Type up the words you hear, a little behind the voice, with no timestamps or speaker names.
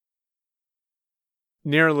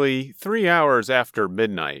Nearly 3 hours after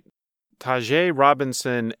midnight, Tajay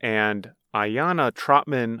Robinson and Ayanna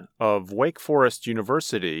Trotman of Wake Forest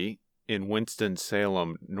University in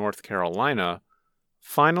Winston-Salem, North Carolina,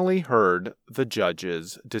 finally heard the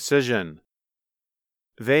judge's decision.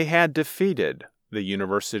 They had defeated the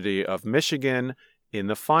University of Michigan in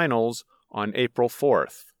the finals on April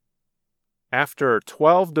 4th. After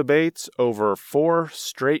 12 debates over 4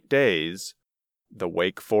 straight days, the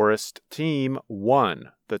Wake Forest team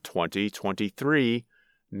won the 2023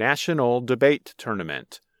 National Debate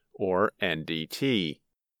Tournament, or NDT.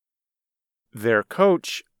 Their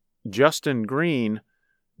coach, Justin Green,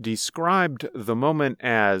 described the moment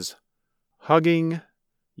as hugging,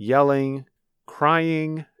 yelling,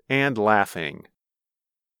 crying, and laughing.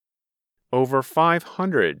 Over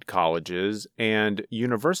 500 colleges and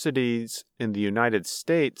universities in the United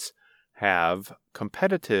States have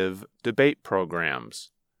competitive debate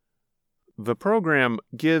programs. The program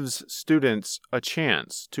gives students a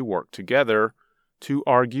chance to work together to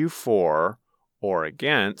argue for or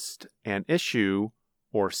against an issue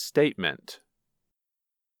or statement.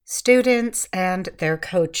 Students and their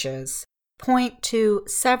coaches point to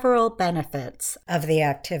several benefits of the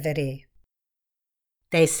activity.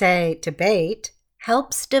 They say debate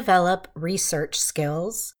helps develop research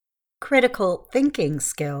skills, critical thinking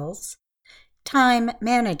skills, time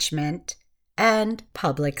management, and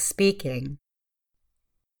public speaking.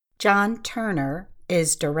 John Turner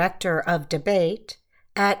is Director of Debate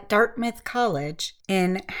at Dartmouth College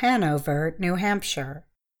in Hanover, New Hampshire.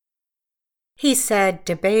 He said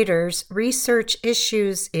debaters research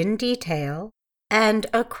issues in detail and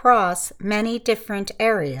across many different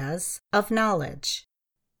areas of knowledge.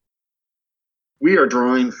 We are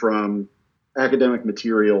drawing from academic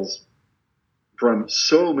materials from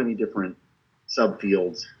so many different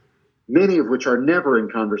subfields, many of which are never in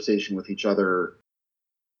conversation with each other.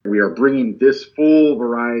 We are bringing this full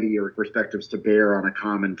variety of perspectives to bear on a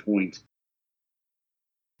common point.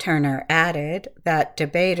 Turner added that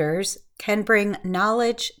debaters can bring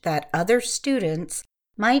knowledge that other students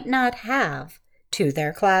might not have to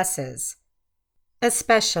their classes,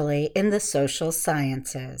 especially in the social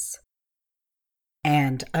sciences.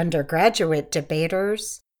 And undergraduate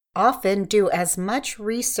debaters often do as much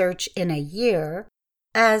research in a year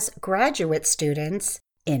as graduate students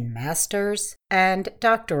in master's and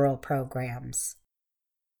doctoral programs.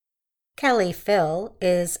 Kelly Phil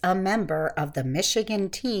is a member of the Michigan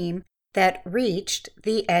team that reached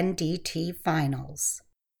the NDT finals.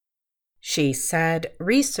 She said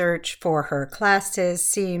research for her classes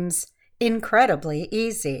seems incredibly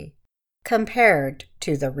easy compared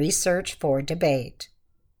to the research for debate.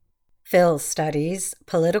 Phil studies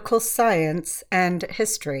political science and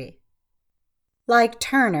history. Like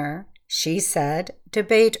Turner, she said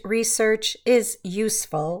debate research is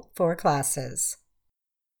useful for classes.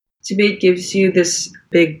 Debate gives you this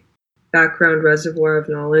big background reservoir of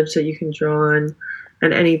knowledge that you can draw on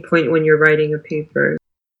at any point when you're writing a paper.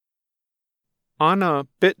 Anna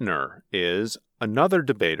Bittner is another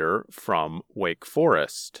debater from Wake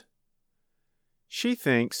Forest. She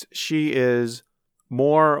thinks she is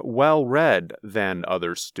more well-read than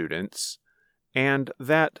other students, and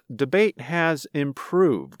that debate has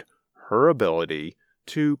improved her ability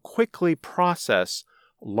to quickly process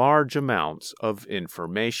large amounts of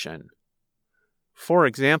information. For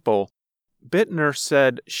example, Bittner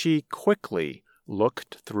said she quickly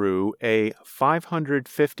looked through a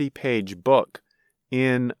 550-page book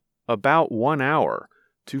in about 1 hour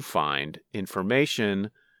to find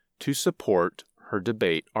information to support her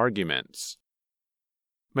debate arguments.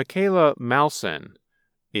 Michaela Malson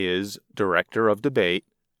is Director of Debate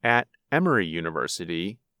at Emory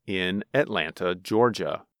University in Atlanta,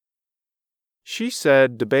 Georgia. She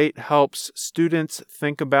said debate helps students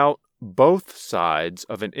think about both sides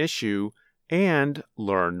of an issue and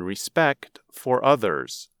learn respect for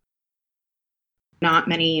others. Not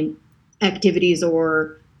many activities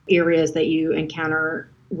or areas that you encounter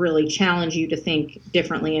really challenge you to think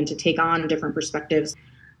differently and to take on different perspectives.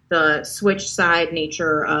 The switch side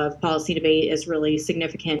nature of policy debate is really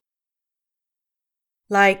significant.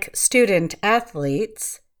 Like student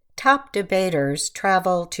athletes, top debaters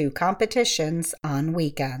travel to competitions on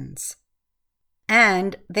weekends.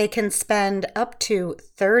 And they can spend up to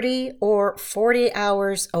 30 or 40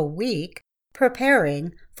 hours a week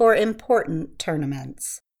preparing for important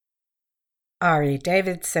tournaments. Ari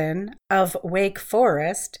Davidson of Wake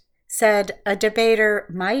Forest said a debater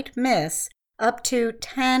might miss up to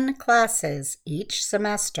 10 classes each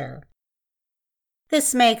semester.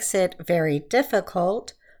 This makes it very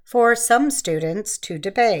difficult for some students to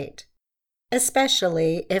debate,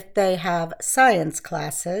 especially if they have science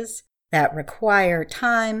classes that require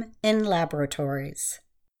time in laboratories.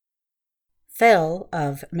 Phil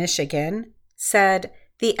of Michigan said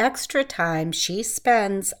the extra time she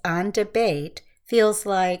spends on debate feels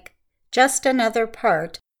like just another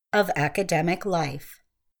part of academic life.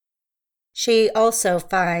 She also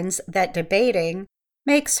finds that debating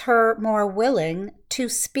makes her more willing to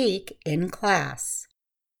speak in class.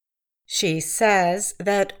 She says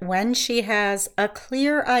that when she has a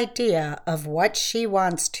clear idea of what she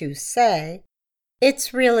wants to say,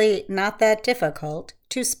 it's really not that difficult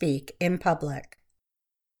to speak in public.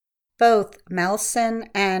 Both Melson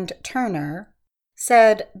and Turner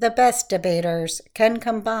said the best debaters can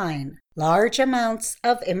combine large amounts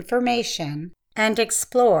of information and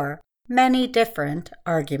explore many different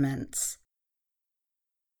arguments.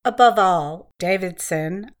 Above all,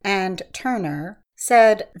 Davidson and Turner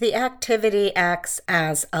said the activity acts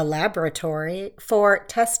as a laboratory for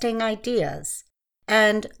testing ideas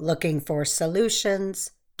and looking for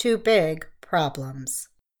solutions to big problems.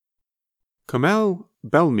 Kamel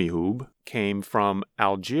Belmihub came from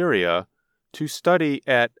Algeria to study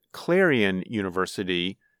at Clarion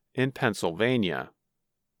University in Pennsylvania.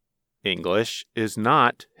 English is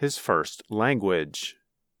not his first language.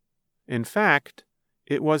 In fact,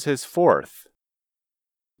 it was his fourth.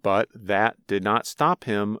 But that did not stop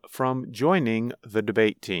him from joining the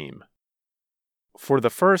debate team. For the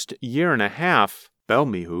first year and a half,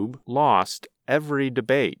 Belmihub lost every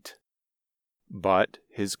debate. But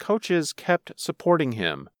his coaches kept supporting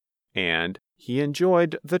him, and he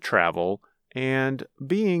enjoyed the travel and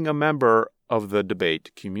being a member of the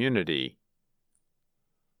debate community.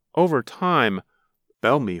 Over time,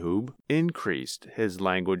 Belmihub increased his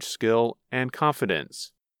language skill and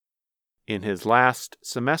confidence. In his last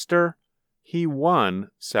semester, he won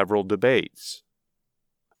several debates.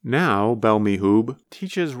 Now Belmihub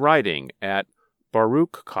teaches writing at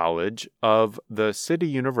Baruch College of the City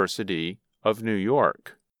University of New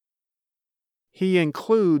York. He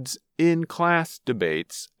includes in-class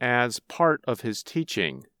debates as part of his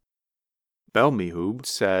teaching. Belmihub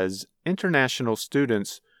says international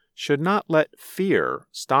students should not let fear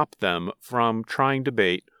stop them from trying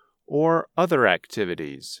debate or other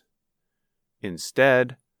activities.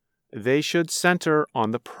 Instead, they should center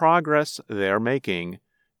on the progress they're making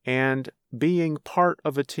and being part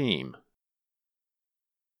of a team.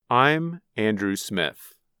 I'm Andrew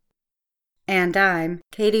Smith. And I'm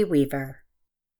Katie Weaver.